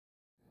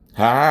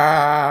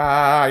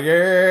Ah,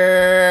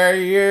 yeah,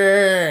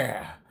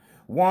 yeah.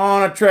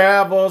 Wanna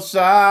travel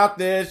south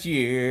this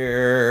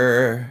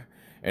year.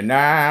 And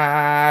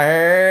I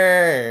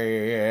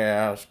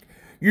ask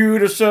you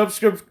to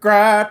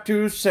subscribe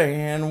to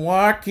San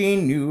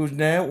Joaquin News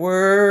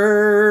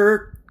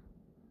Network.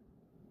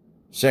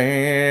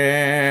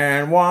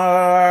 San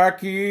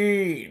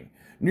Joaquin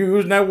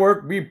News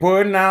Network be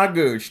putting out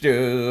good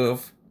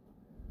stuff.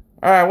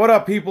 Alright, what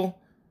up, people?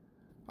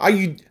 How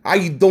you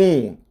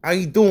doing? How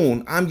you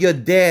doing? I'm your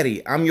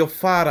daddy. I'm your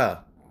father.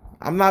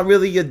 I'm not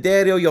really your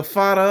daddy or your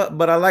father,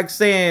 but I like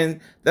saying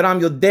that I'm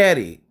your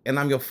daddy and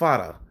I'm your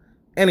father.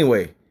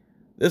 Anyway,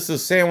 this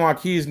is San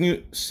Joaquin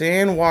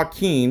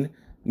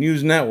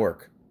News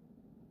Network.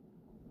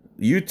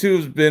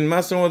 YouTube's been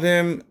messing with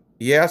him.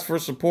 He asked for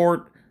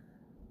support.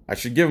 I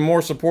should give him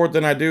more support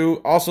than I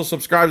do. Also,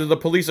 subscribe to the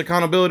Police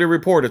Accountability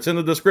Report. It's in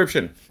the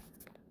description.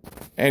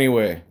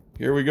 Anyway,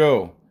 here we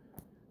go.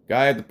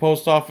 Guy at the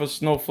post office,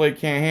 snowflake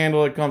can't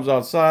handle it, comes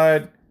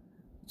outside.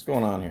 What's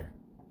going on here?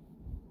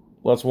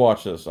 Let's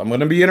watch this. I'm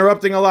going to be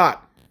interrupting a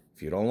lot.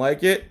 If you don't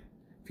like it,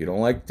 if you don't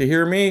like to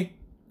hear me,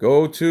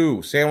 go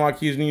to San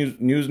Joaquin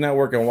News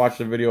Network and watch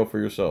the video for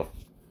yourself.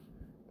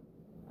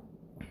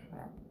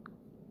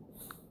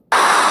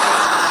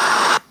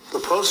 The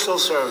Postal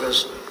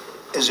Service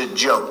is a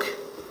joke.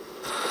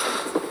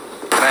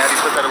 Can I have you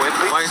put that away,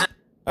 please? Why is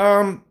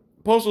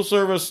it? Postal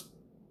Service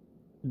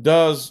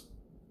does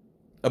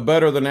a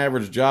better than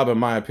average job, in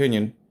my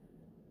opinion,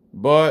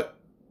 but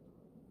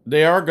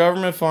they are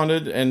government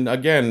funded, and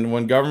again,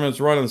 when government's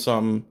running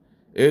something,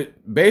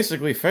 it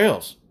basically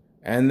fails,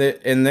 and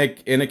it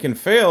can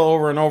fail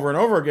over and over and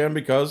over again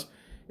because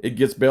it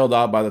gets bailed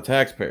out by the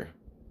taxpayer.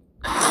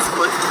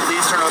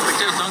 Please turn off the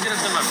camera. Don't get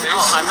into my face. No,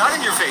 I'm not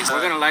in your face.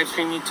 We're gonna live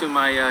stream you to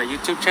my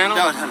YouTube channel.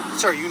 No,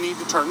 sir, you need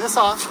to turn this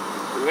off.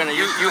 We're gonna.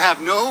 You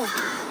have no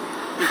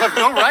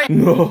right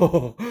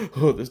No,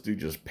 oh, this dude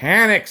just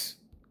panics.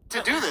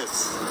 to do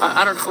this.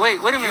 I don't. Wait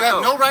a minute. You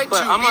have no right to be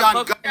on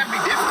public.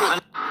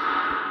 difficult.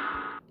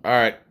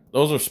 Alright,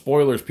 those are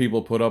spoilers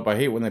people put up. I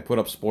hate when they put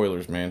up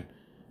spoilers, man.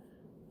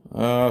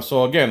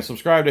 So again,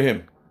 subscribe to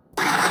him.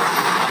 Can I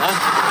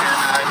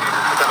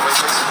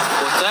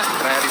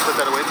have you put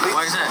that away, please?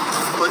 What's that?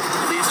 Why is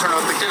that? Please turn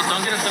off the Dude, camera.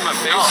 don't get into my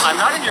face. No, I'm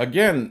not in your.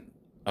 Again,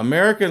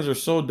 Americans are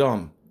so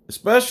dumb,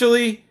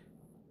 especially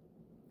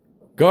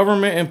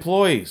government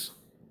employees.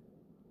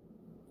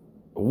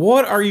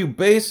 What are you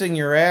basing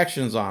your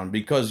actions on?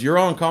 Because you're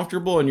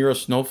uncomfortable and you're a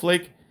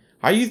snowflake?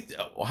 How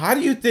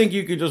do you think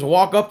you could just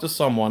walk up to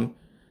someone,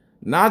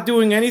 not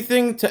doing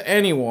anything to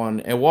anyone,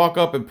 and walk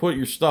up and put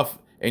your stuff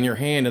and your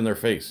hand in their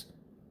face?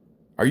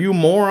 Are you a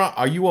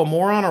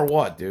moron or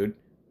what, dude?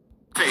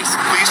 Face.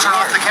 Please turn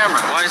off the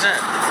camera. Why is that?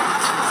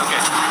 Okay.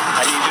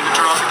 I need you to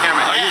turn off the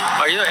camera.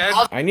 Are you the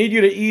head? I need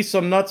you to eat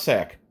some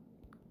nutsack.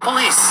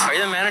 Police. Are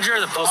you the manager or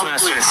the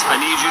postmaster? Police. I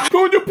need you to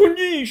Go to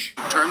police.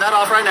 turn that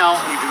off right now.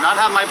 You do not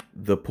have my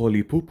The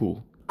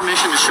polipoopoo.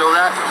 permission to show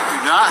that.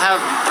 You do not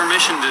have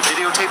permission to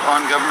videotape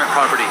on government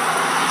property.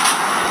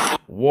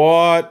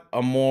 What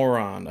a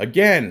moron.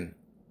 Again,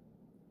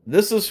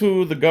 this is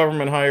who the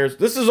government hires.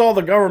 This is all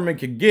the government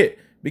could get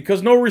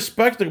because no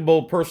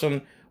respectable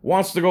person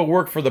wants to go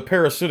work for the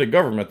parasitic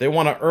government. They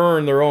want to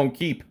earn their own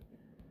keep.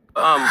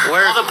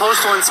 Where's the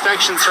Postal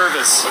Inspection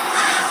Service?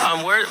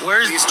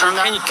 Where's? Please turn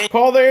that. Can you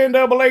Call the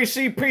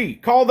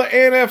NAACP. Call the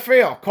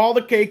NFL. Call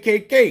the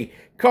KKK.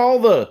 Call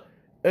the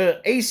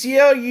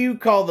ACLU.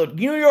 Call the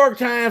New York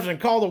Times and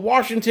call the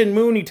Washington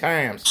Mooney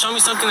Times. show me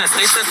something that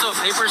states that so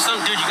paper or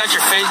something, dude? You got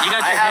your face. You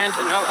got your hand.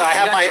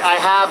 I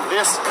have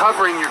this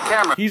covering your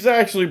camera. He's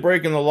actually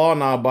breaking the law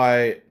now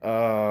by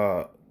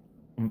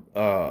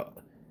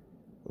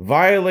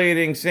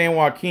violating San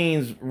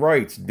Joaquin's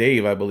rights.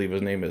 Dave, I believe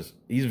his name is.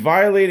 He's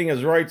violating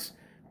his rights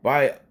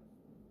by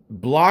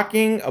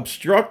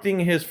obstructing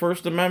his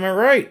First Amendment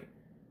right.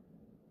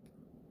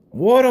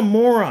 What a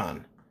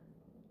moron.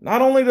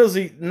 Not only does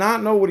he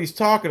not know what he's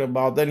talking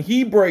about, then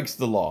he breaks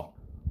the law.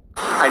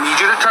 I need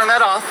you to turn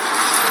that off.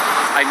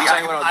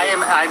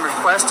 I'm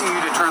requesting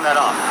you to turn that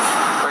off.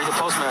 Are you the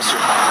postmaster?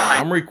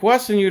 I'm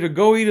requesting you to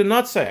go eat a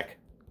nutsack.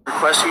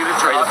 Requesting you to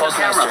turn Are you off the the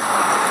camera.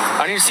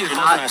 postmaster? I need to see the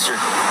postmaster.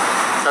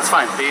 That's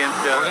fine.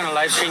 We're gonna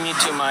live stream you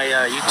to my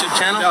YouTube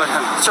channel. No,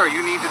 sir,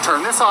 you need to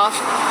turn this off.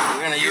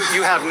 We're gonna.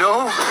 You have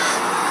no.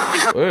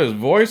 His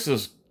voice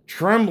is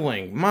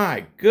trembling.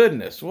 My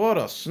goodness, what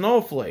a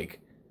snowflake.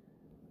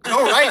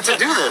 No right to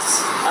do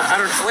this. I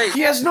don't wait.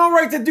 He has no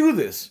right to do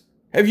this.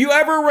 Have you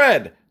ever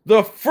read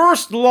the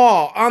first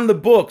law on the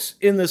books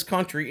in this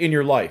country in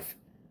your life?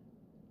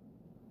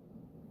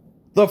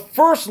 The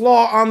first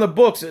law on the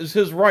books is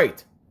his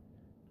right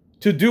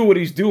to do what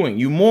he's doing,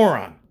 you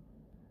moron.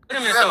 Wait a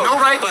minute, You have no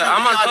right but to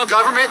I'm be on on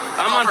government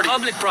I'm on property.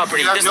 public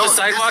property. You have This no- is the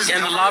sidewalk this is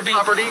and the government lobby.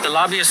 property. The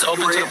lobby is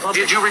open to the public.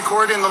 Did you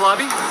record in the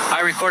lobby?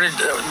 I recorded.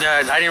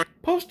 I didn't.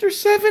 Poster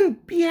 7,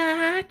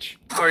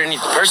 biatch. Record any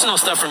personal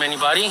stuff from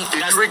anybody.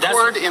 Did you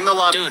record in the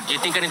lobby? Dude, do you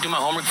think I didn't do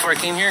my homework before I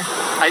came here?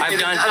 I've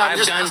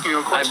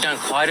done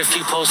quite a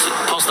few post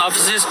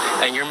offices,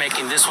 and you're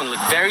making this one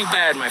look very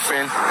bad, my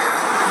friend.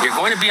 You're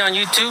going to be on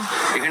YouTube.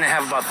 You're going to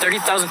have about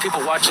 30,000 people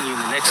watching you in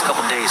the next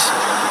couple days.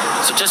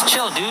 So just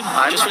chill, dude.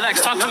 Just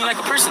relax. Talk to me like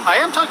a person. I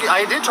am talking.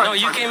 I did try. No,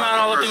 you came out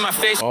all up in my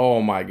face.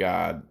 Oh my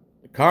God.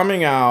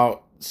 Coming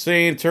out,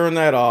 saying turn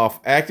that off,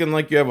 acting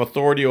like you have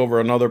authority over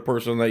another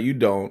person that you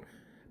don't,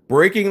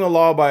 breaking the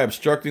law by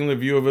obstructing the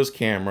view of his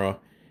camera,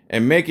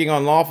 and making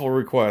unlawful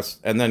requests,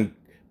 and then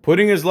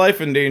putting his life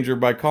in danger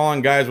by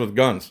calling guys with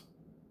guns.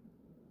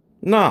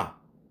 Nah.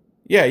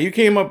 Yeah, you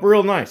came up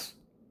real nice.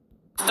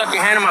 Stuck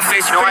your hand in my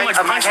face. You pretty much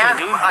punched me,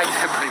 dude. I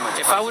did pretty much.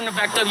 If I wouldn't have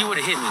backed up, you would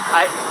have hit me.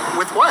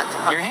 With what?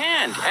 Your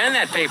hand and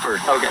that paper.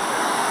 Okay.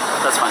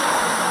 That's fine.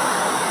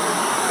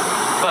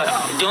 But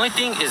the only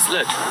thing is,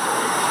 look,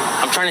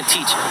 I'm trying to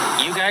teach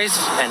you guys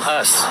and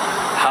us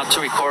how to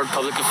record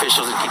public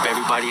officials and keep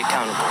everybody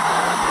accountable.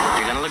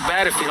 You're gonna look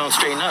bad if you don't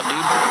straighten up,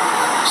 dude.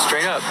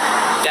 Straight up.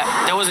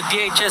 There was a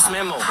DHS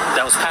memo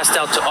that was passed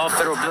out to all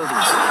federal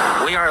buildings.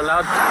 We are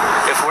allowed,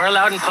 if we're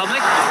allowed in public,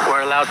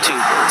 we're allowed to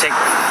take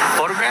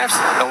photographs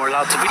and we're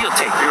allowed to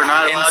videotape. You're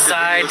not allowed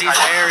inside to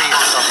these areas.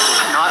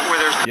 Not where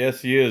there's.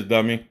 Yes, he is,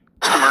 dummy.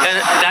 And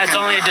that's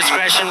only a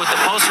discretion with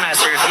the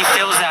postmaster. If he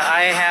feels that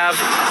I have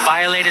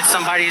violated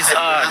somebody's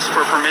Ask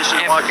for permission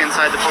to walk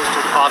inside the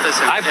postal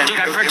office. Dude,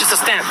 I purchased a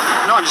stamp.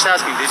 No, I'm just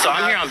asking. So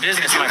I'm here on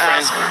business, my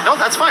friend. No,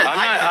 that's fine.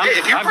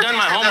 I've done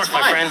my homework,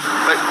 my friend.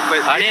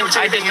 But I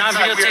did not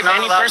videotape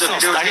any personal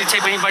stuff. I didn't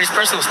tape anybody's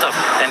personal stuff.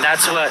 And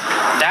that's what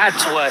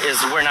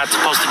we're not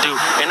supposed to do.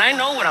 And I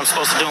know what I'm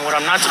supposed to do and what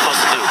I'm not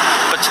supposed to do.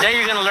 But today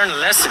you're gonna learn a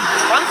lesson.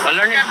 A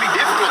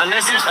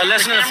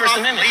lesson in the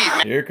First Amendment.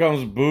 Here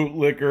comes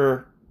bootlicker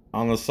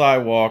on the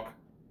sidewalk.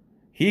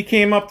 He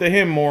came up to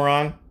him,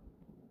 moron.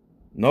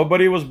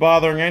 Nobody was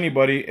bothering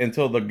anybody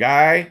until the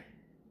guy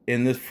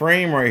in this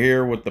frame right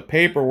here with the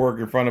paperwork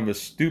in front of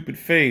his stupid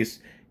face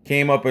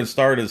came up and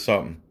started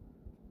something.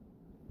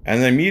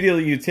 And then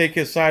immediately you take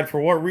his side for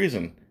what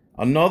reason?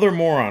 Another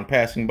moron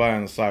passing by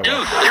on the sidewalk.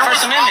 Dude, the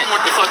First Amendment.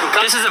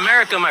 This is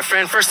America, my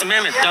friend. First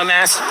Amendment,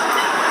 dumbass.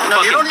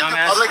 No, you don't need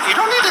you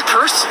don't need to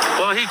curse.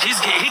 Well, he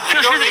cursed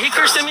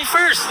at me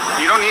first.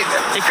 You don't need.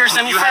 He cursed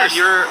at me first. You have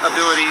your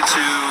ability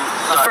to.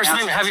 The First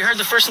Amendment. Have you heard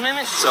the First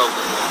Amendment? So.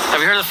 Have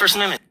you heard of the First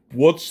Amendment?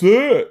 What's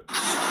that?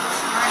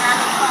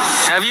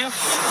 Have you?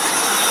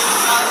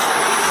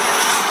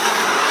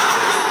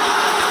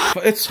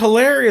 It's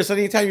hilarious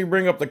anytime you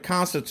bring up the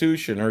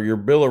Constitution or your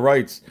Bill of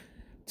Rights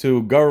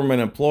to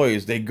government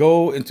employees. They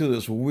go into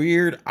this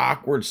weird,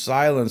 awkward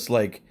silence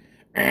like,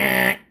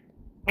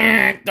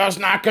 does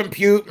not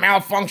compute,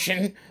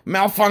 malfunction. You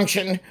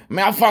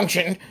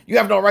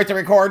have no right to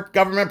record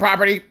government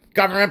property,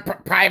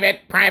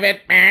 private.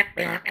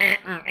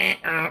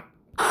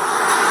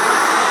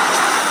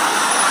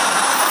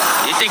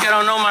 You think I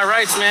don't know my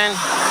rights, man?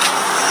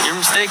 You're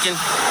mistaken.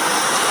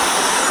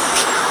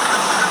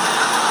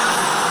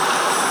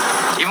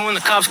 Even when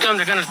the cops come,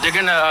 they're gonna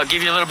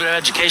give you a little bit of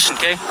education,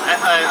 okay?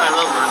 I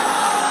love learning.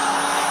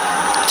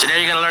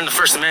 Today you're gonna learn the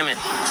First Amendment.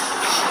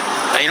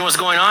 And you know what's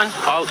going on?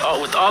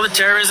 With all the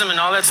terrorism and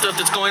all that stuff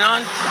that's going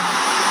on,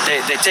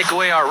 they take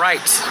away our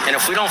rights. And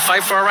if we don't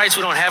fight for our rights,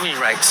 we don't have any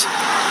rights.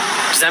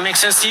 Does that make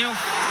sense to you?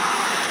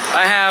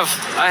 I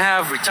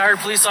have retired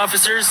police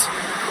officers.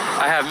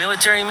 I have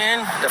military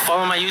men that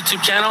follow my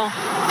YouTube channel.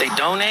 They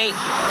donate.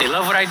 They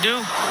love what I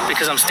do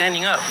because I'm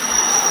standing up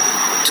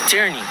to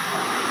tyranny.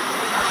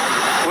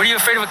 What are you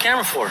afraid of a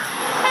camera for?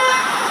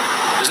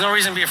 There's no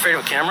reason to be afraid of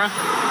a camera.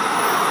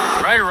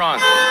 Right or wrong?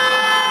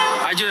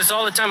 I do this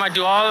all the time. I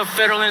do all the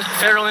federal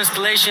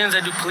installations. I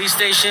do police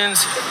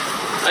stations.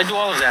 I do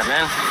all of that,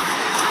 man.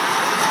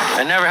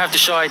 I never have to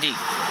show ID.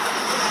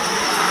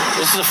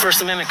 This is a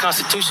First Amendment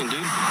Constitution,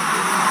 dude.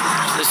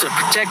 This is a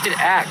protected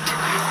act.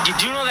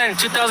 Did you know that in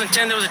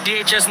 2010 there was a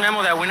DHS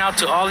memo that went out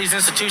to all these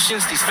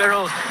institutions, these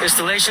federal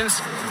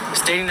installations,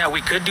 stating that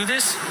we could do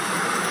this?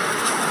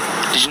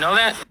 Did you know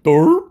that?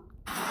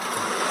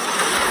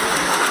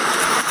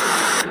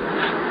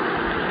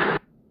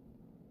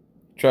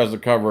 Tries to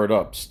cover it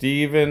up.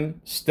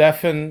 Stefan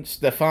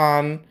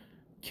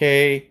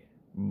K.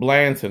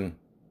 Blanton.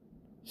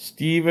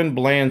 Stephen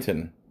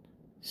Blanton.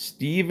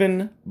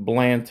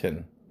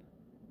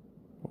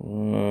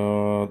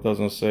 It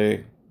doesn't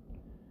say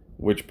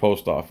which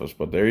post office,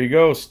 but there you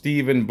go,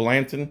 Stephen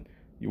Blanton.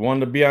 You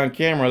wanted to be on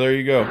camera, there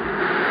you go. What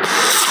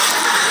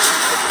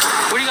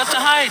do you got to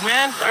hide,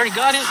 man? I already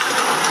got it.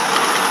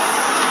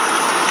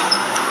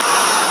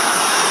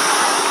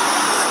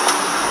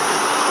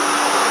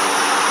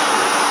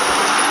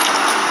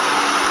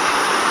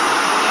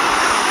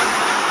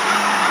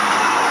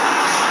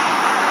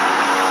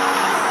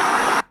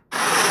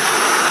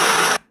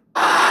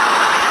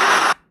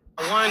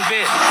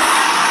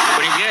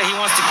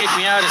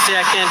 To say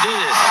I can't do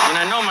this, and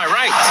I know my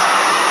rights.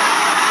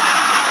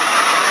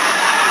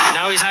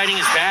 Now he's hiding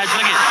his badge.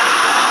 Look at it.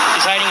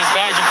 He's hiding his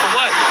badge, and for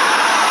what?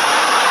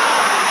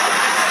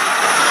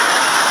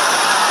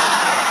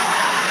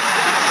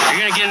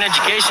 an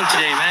education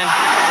today, man.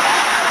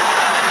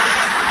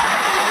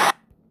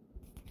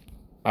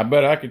 I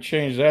bet I could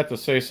change that to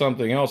say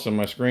something else in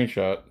my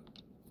screenshot.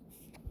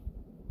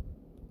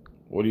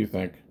 What do you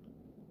think?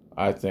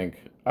 I think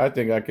I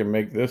can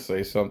make this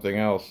say something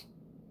else.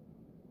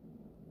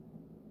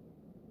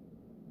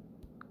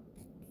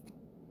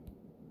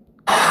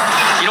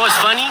 You know what's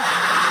funny?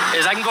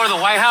 Is I can go to the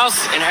White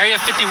House in Area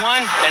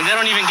 51 and they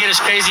don't even get as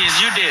crazy as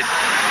you did.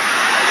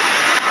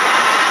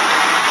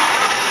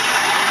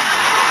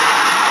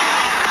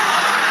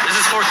 This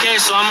is 4K,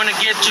 so I'm gonna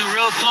get you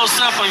real close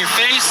up on your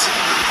face.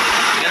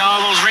 Get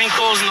all those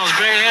wrinkles and those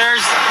gray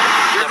hairs.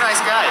 You're a nice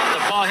guy. The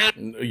bald head.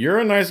 You're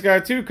a nice guy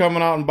too,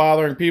 coming out and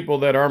bothering people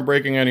that aren't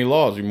breaking any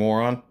laws, you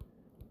moron.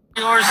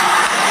 Yours.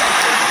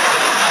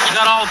 You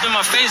got all up in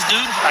my face,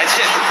 dude. I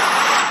did.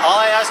 All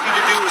I asked you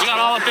to do was... You got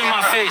all up in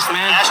my face,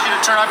 man. I asked you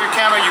to turn off your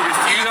camera, you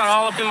refused. You got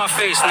all up in my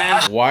face,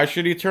 man. Why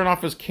should he turn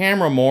off his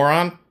camera,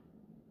 moron?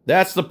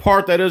 That's the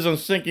part that isn't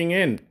sinking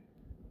in.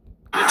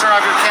 You turn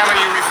off your camera,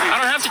 you refused. I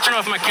don't have to turn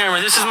off my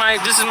camera. This is my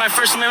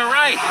First Amendment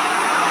right.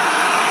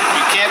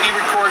 You can't be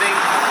recording,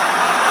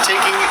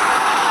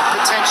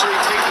 potentially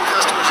taking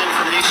customers'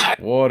 information.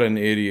 What an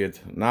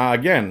idiot. Now,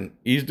 again,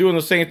 he's doing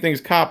the same things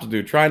cops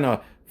do, trying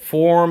to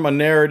form a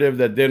narrative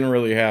that didn't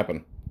really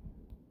happen.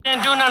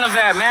 Didn't do none of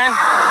that, man.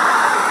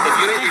 If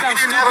you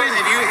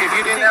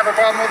didn't have a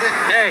problem with it,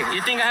 Hey,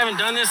 you think I haven't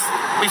done this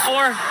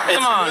before?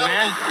 Come on,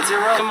 man. It's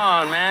irrelevant. Come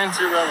on, man.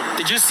 It's irrelevant.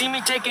 Did you see me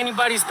take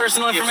anybody's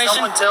personal If information?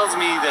 someone tells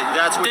me that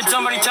that's what Did you're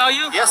somebody doing, tell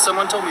you? Yes,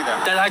 someone told me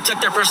that. That I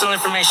took their personal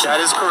information. That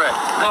is correct.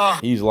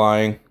 Oh, He's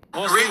lying.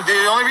 we'll The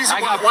see. only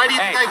reason why do you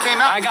think I came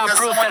out? I got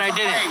Because proof that I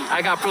someone didn't. complained. I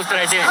got proof that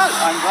I didn't. Good.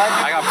 I'm glad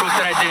you I got proof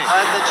that I didn't.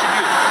 glad that you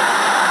do.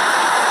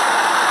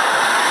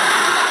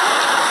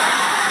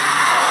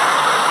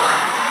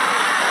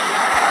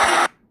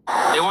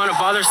 They want to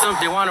bother some.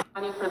 They want to.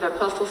 Money for the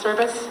Postal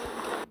Service?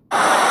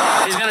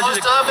 He's gonna do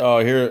the. Oh,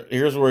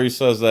 here's where he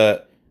says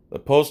that the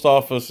post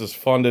office is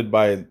funded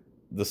by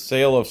the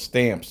sale of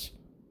stamps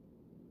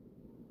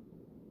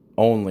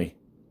only.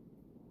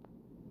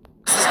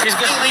 He's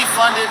Completely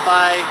funded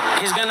by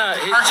gonna.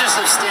 purchase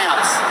of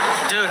stamps.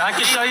 Dude, I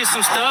can show you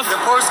some stuff. The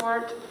post.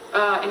 Support,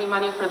 any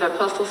money for the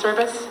Postal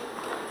Service?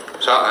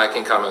 So I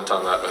can comment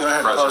on that, Mr. Go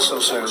ahead, President.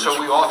 Postal Service. So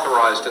we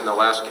authorized in the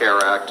last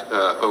CARE Act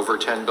over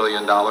 $10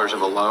 billion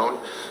of a loan.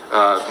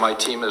 My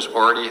team is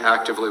already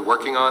actively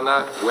working on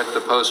that with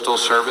the Postal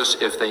Service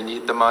if they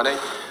need the money,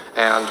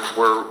 and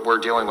we're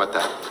dealing with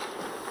that.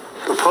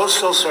 The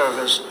Postal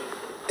Service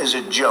is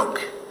a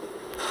joke.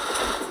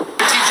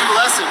 To teach you a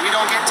lesson, we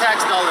don't get tax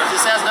dollars.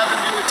 This has nothing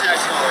to do with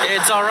tax dollars.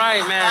 It's all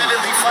right, man.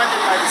 Privately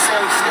funded by the sale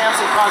of stamps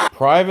and products.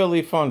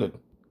 Privately funded.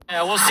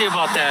 Yeah, we'll see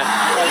about that.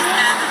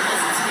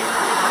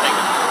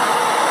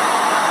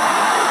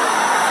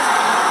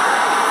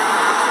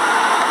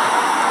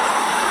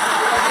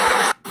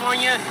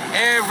 California,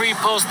 every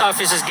post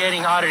office is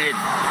getting audited.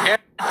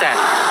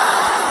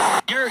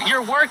 That.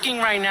 You're working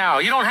right now.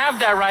 You don't have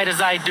that right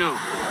as I do.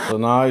 So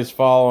now he's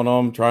following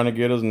him, trying to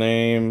get his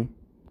name.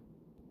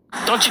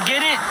 Don't you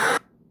get it?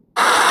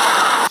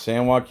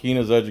 San Joaquin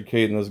is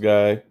educating this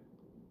guy.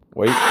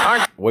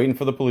 Waiting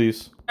for the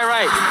police. All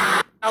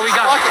right. Now we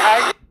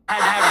got.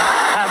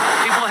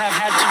 People have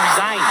had to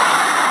resign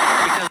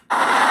because.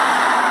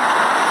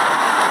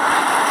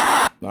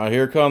 Now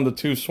here come the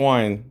two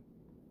swine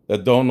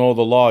that don't know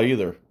the law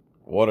either.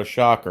 What a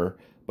shocker.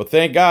 But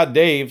thank God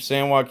Dave,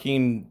 San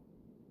Joaquin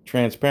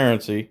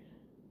Transparency,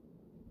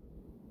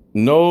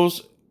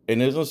 knows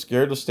and isn't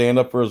scared to stand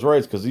up for his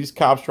rights, because these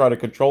cops try to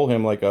control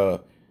him like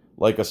a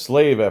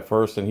slave at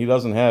first, and he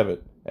doesn't have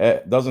it.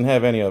 Doesn't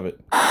have any of it.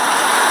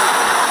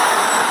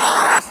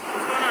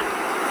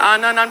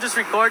 No, I'm just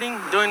recording,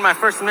 doing my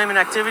First Amendment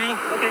activity.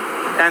 Okay.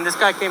 And this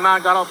guy came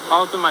out, got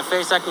all up in my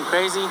face, acting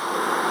crazy.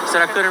 Said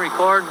I couldn't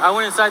record. I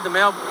went inside the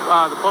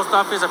the post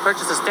office. I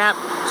purchased a stamp,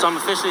 so I'm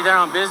officially there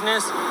on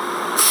business.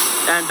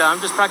 And I'm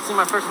just practicing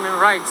my First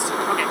Amendment rights.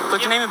 Okay.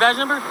 What's your name and badge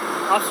number?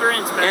 Officer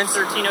Inspect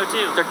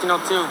 1302.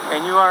 1302.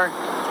 And you are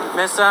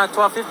Miss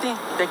 1250?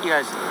 Thank you,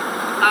 guys.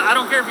 I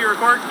don't care if you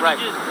record. Right.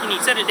 Can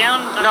you set it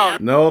down? No.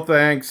 No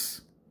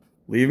thanks.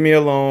 Leave me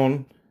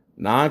alone.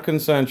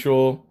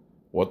 Non-consensual.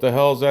 What the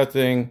hell is that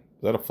thing?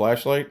 Is that a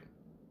flashlight?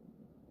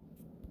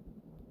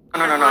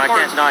 No, I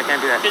can't. No, I can't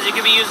do that. Because it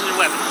could be used as a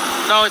weapon.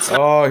 No, it's not.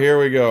 Oh, here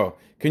we go.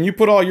 Can you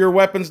put all your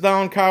weapons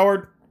down,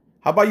 coward?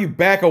 How about you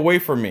back away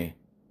from me?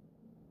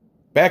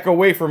 Back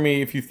away from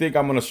me if you think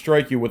I'm going to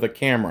strike you with a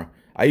camera.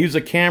 I use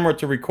a camera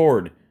to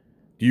record.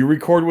 Do you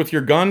record with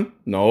your gun?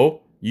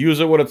 No. Use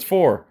it what it's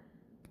for.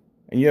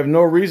 And you have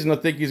no reason to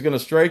think he's going to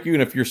strike you.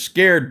 And if you're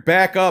scared,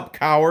 back up,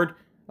 coward.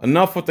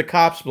 Enough with the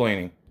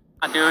cops-plaining.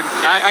 Dude,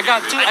 I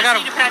got two. I got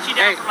just need to pat you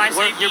down for my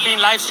safety. You're being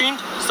live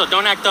streamed, so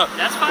don't act up.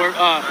 That's fine.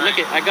 Look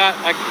it. I got.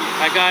 Can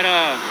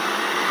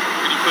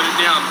you put it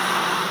down?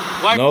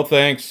 What? No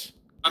thanks.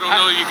 I don't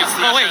know. You can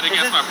smash that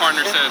against my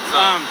partner said.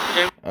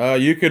 So.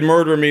 You could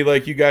murder me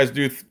like you guys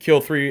do,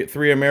 kill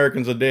three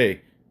Americans a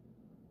day.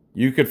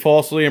 You could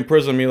falsely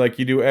imprison me like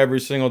you do every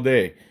single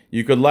day.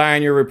 You could lie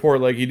in your report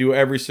like you do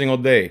every single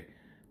day.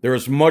 There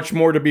is much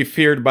more to be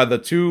feared by the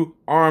 2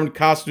 armed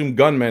costume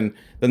gunmen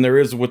than there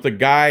is with the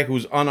guy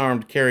who's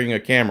unarmed carrying a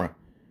camera.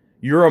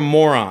 You're a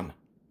moron,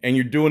 and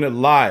you're doing it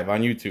live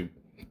on YouTube.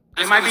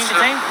 Am I being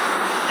detained?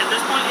 At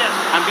this point, yes.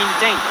 I'm being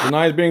detained.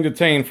 Tonight being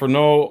detained for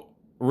no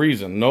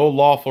reason, no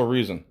lawful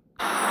reason.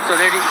 So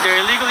they're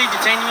illegally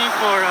detaining me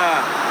for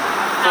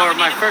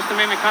my First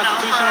Amendment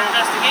constitutional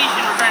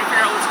investigation. We're trying to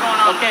figure out what's going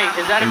on. Okay,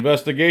 is that a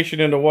Investigation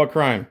into what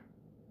crime?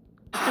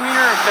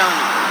 misdemeanor or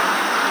felony?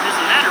 It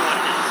doesn't matter what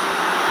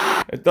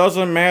it is. It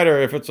doesn't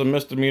matter if it's a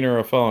misdemeanor or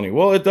a felony.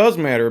 Well, it does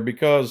matter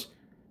because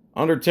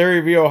under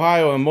Terry v.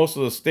 Ohio and most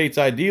of the state's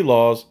ID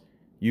laws,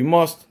 you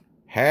must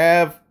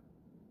have,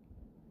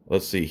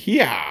 let's see,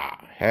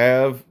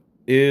 have,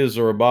 is,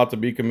 or about to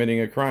be committing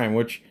a crime,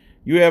 which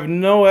you have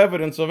no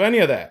evidence of any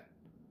of that.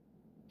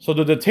 So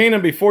to detain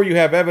him before you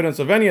have evidence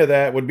of any of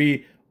that would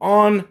be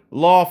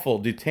unlawful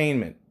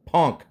detainment.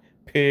 Punk,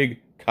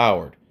 pig,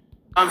 coward.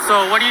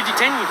 So what are you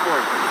detaining me for?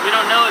 We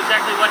don't know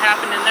exactly what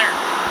happened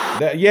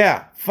in there.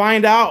 Yeah,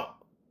 find out.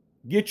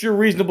 Get your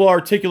reasonable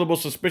articulable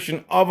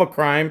suspicion of a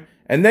crime,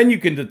 and then you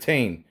can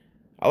detain.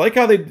 I like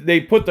how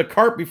they put the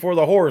cart before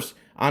the horse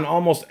on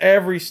almost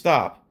every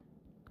stop.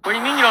 What do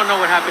you mean you don't know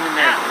what happened in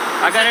there?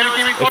 I got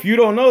everything recorded. If you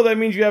don't know, that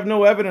means you have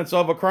no evidence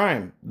of a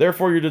crime.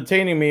 Therefore, you're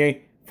detaining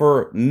me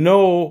for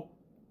no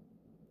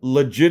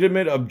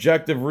legitimate,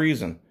 objective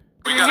reason.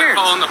 We gotta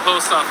call in the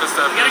post office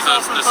that there's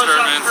a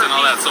disturbance and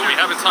all that, so we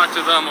haven't talked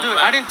to them. Dude,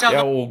 I didn't tell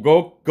Yeah, them.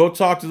 well, go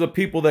talk to the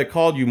people that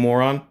called you,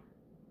 moron.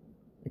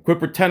 Quit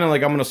pretending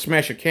like I'm gonna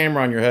smash a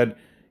camera on your head,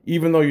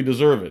 even though you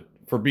deserve it,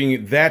 for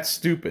being that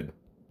stupid.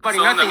 Nothing.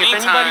 So in the If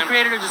anybody meantime,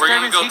 created a we're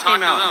gonna disturbance, go he talk came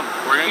to out. them.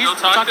 We're gonna go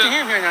talk to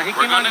him right now. He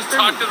We're came out gonna and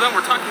talk disturbed to them.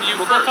 We're talking to you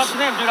We'll first. go talk to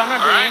them, dude. I'm not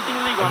All doing right? anything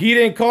illegal. He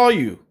didn't call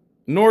you,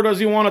 nor does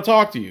he want to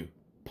talk to you,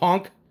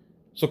 punk.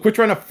 So quit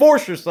trying to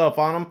force yourself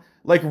on him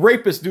like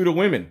rapists do to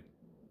women.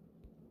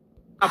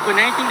 I'm putting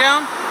anything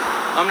down.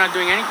 I'm not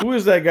doing anything. Who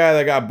is that guy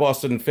that got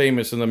busted and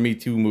famous in the Me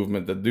Too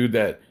movement? The dude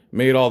that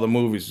made all the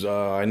movies.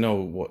 I know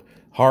what,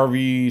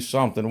 Harvey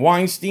something.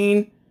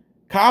 Weinstein?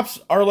 Cops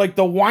are like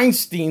the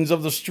Weinsteins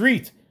of the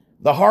street.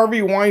 The Harvey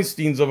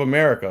Weinsteins of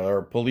America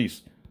are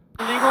police.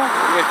 Illegal.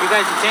 If you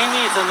guys detain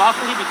me, it's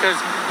unlawfully because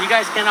you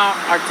guys cannot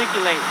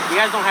articulate. You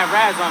guys don't have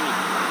RAS on me.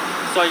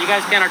 So you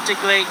guys can't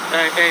articulate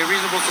a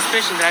reasonable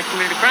suspicion that I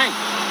committed a crime.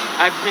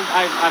 I'm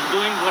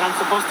doing what I'm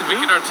supposed to do.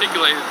 We can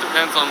articulate, it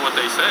depends on what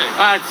they say.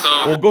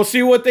 Well, go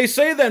see what they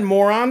say then,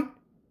 moron.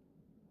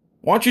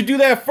 Why don't you do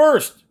that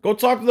first? Go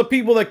talk to the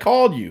people that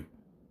called you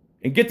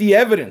and get the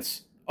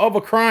evidence of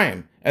a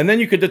crime. And then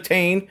you could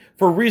detain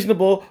for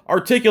reasonable,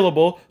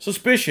 articulable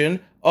suspicion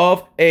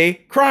of a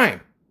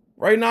crime.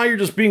 Right now, you're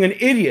just being an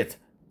idiot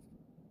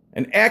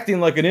and acting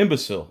like an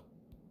imbecile.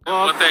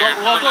 Well, But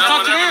go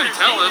talk to them.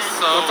 Tell us,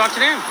 so Go talk to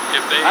them.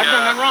 if they, I've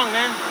done nothing wrong,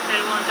 man.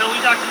 Okay, well, until we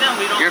talk to them,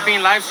 we don't. You're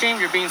being live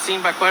streamed. You're being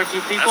seen by quite a few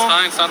that's people.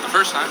 fine. It's not the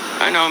first time.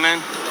 I know, man.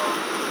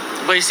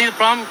 But you see, the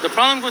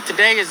problem with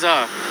today is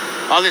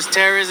all this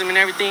terrorism and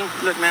everything.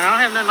 Look, man, I don't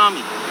have nothing on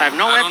me. I have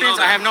no I don't weapons. know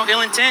that. I have no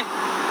ill intent.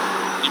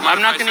 You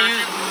mind I'm not if I gonna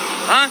search use. you?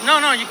 Huh?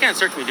 No, you can't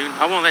search me, dude.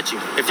 I won't let you.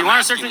 If you I'm want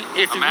to search me, asking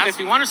you. if you I'm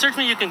asking want to search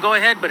me, you can go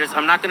ahead. But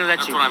I'm not gonna let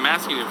That's you. what I'm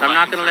asking you. I'm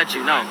not gonna let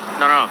you. No.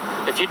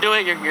 If you do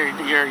it,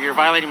 you're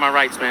violating my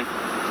rights, man.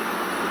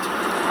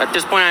 At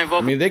this point, I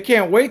invoke I mean, they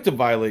can't wait to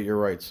violate your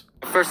rights.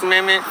 First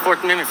Amendment,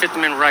 Fourth Amendment, Fifth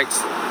Amendment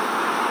rights.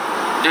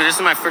 Dude,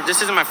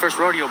 this isn't my first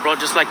rodeo, bro.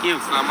 Just like you.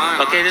 It's not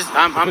mine. Okay,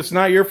 If it's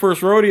not your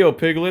first rodeo,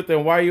 Piglet,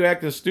 then why are you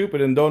acting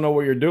stupid and don't know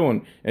what you're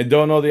doing and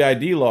don't know the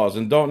ID laws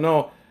and don't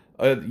know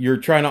you're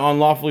trying to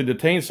unlawfully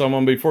detain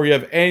someone before you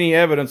have any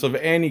evidence of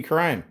any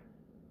crime?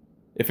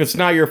 If it's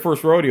not your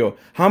first rodeo,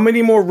 how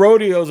many more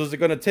rodeos is it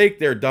going to take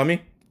there,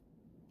 dummy?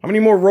 How many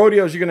more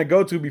rodeos are you going to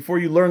go to before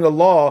you learn the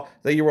law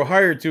that you were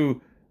hired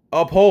to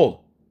uphold?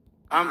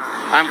 You're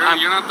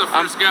not the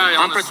first guy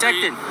on I'm the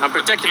protected. street I'm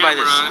with protected the by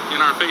this. camera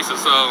in our faces,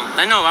 so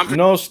I know.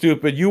 No,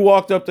 stupid. You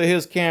walked up to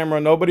his camera.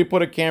 Nobody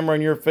put a camera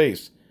in your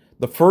face.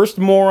 The first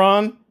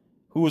moron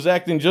who was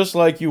acting just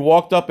like you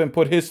walked up and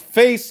put his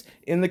face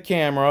in the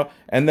camera,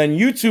 and then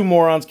you two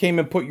morons came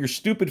and put your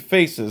stupid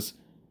faces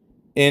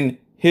in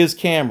his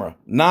camera,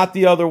 not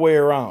the other way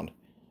around.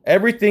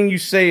 Everything you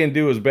say and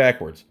do is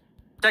backwards.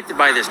 Protected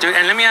by this, dude.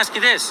 And let me ask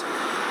you this: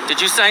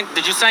 Did you sign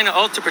an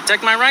oath to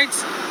protect my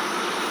rights?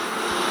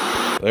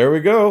 There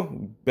we go.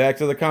 Back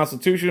to the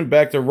Constitution,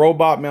 back to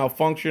robot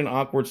malfunction,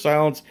 awkward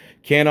silence,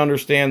 can't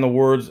understand the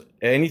words,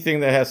 anything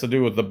that has to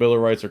do with the Bill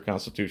of Rights or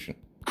Constitution.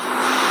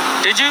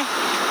 Did you?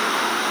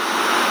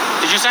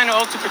 Did you sign an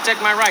oath to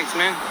protect my rights,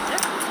 man?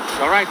 Yeah.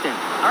 All right, then.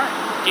 All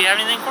right. Do you have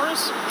anything for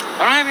us? I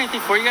don't have anything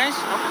for you guys.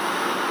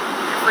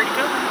 You're free to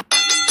go.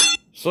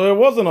 So it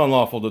was an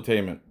unlawful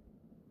detainment.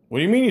 What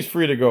do you mean he's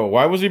free to go?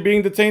 Why was he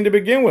being detained to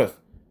begin with?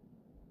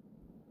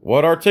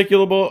 What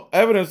articulable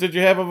evidence did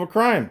you have of a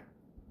crime?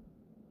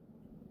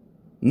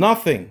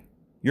 Nothing.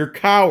 You're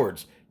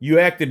cowards. You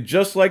acted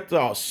just like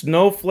the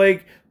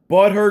snowflake,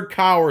 butthurt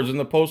cowards in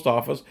the post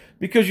office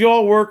because you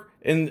all work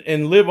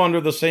and live under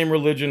the same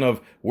religion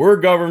of we're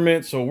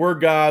government, so we're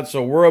God,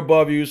 so we're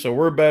above you, so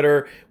we're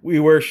better. We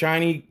wear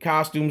shiny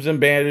costumes and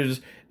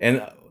bandages,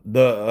 and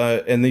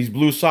and these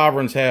blue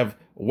sovereigns have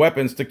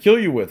weapons to kill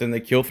you with, and they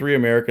kill 3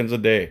 Americans a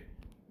day.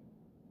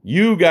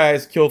 You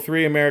guys kill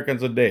 3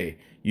 Americans a day.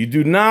 You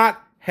do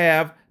not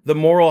have the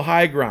moral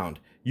high ground.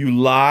 You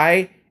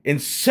lie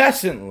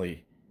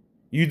incessantly.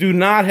 You do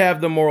not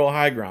have the moral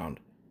high ground.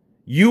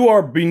 You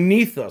are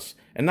beneath us.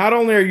 And not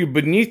only are you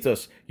beneath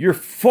us, you're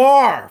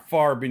far,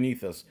 far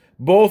beneath us,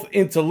 both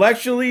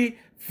intellectually,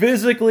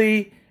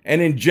 physically,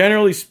 and in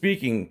generally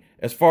speaking,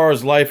 as far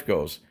as life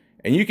goes.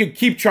 And you can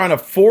keep trying to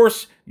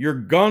force your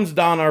guns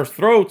down our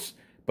throats,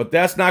 but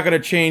that's not going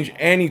to change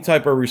any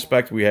type of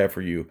respect we have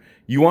for you.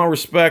 You want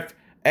respect?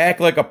 Act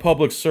like a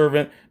public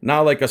servant,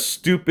 not like a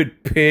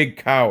stupid pig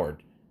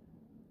coward.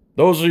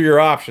 Those are your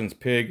options,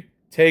 pig.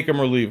 Take them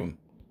or leave them.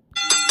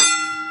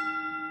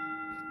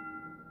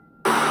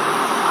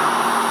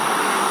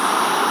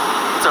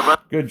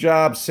 Good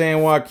job,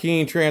 San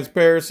Joaquin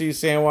Transparency,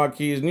 San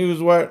Joaquin News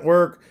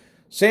Network,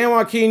 San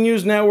Joaquin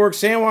News Network,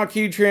 San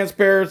Joaquin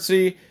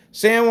Transparency,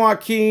 San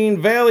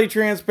Joaquin Valley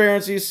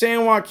Transparency,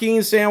 San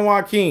Joaquin, San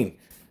Joaquin.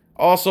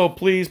 Also,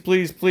 please,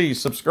 please,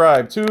 please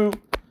subscribe to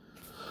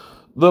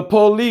the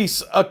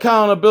Police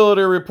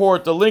Accountability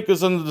Report. The link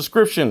is in the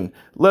description.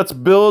 Let's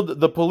build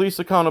the Police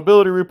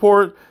Accountability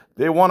Report.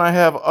 They want to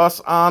have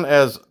us on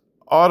as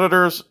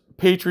auditors,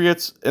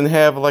 patriots, and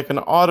have like an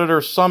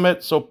auditor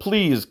summit. So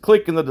please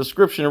click in the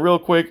description real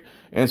quick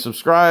and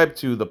subscribe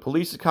to the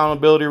Police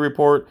Accountability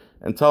Report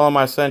and tell them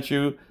I sent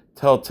you.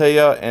 Tell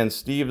Taya and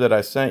Steve that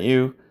I sent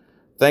you.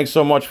 Thanks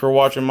so much for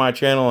watching my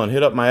channel, and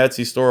hit up my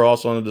Etsy store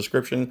also in the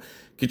description.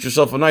 Get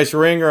yourself a nice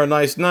ring or a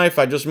nice knife.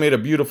 I just made a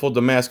beautiful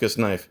Damascus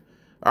knife.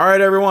 All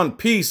right, everyone.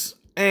 Peace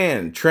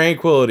and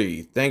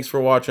tranquility. Thanks for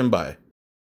watching. Bye.